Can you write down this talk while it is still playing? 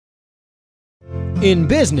In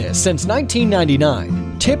business since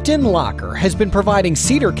 1999, Tipton Locker has been providing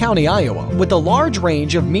Cedar County, Iowa with a large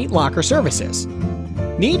range of meat locker services.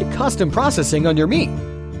 Need custom processing on your meat?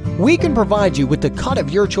 We can provide you with the cut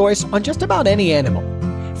of your choice on just about any animal.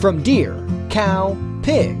 From deer, cow,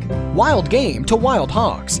 pig, wild game to wild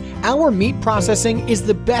hogs, our meat processing is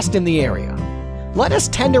the best in the area. Let us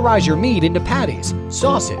tenderize your meat into patties,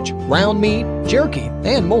 sausage, round meat, jerky,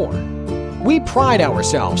 and more. We pride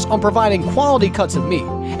ourselves on providing quality cuts of meat,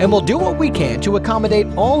 and will do what we can to accommodate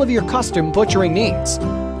all of your custom butchering needs.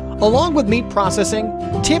 Along with meat processing,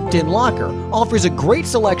 Tipton Locker offers a great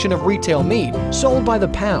selection of retail meat sold by the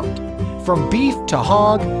pound. From beef to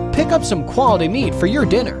hog, pick up some quality meat for your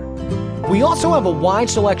dinner. We also have a wide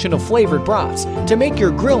selection of flavored brats to make your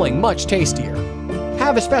grilling much tastier.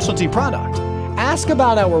 Have a specialty product? Ask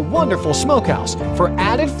about our wonderful Smokehouse for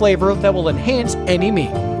added flavor that will enhance any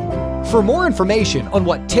meat. For more information on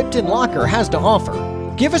what Tipton Locker has to offer,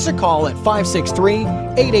 give us a call at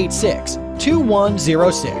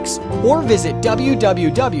 563-886-2106 or visit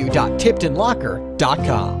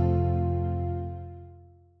www.tiptonlocker.com.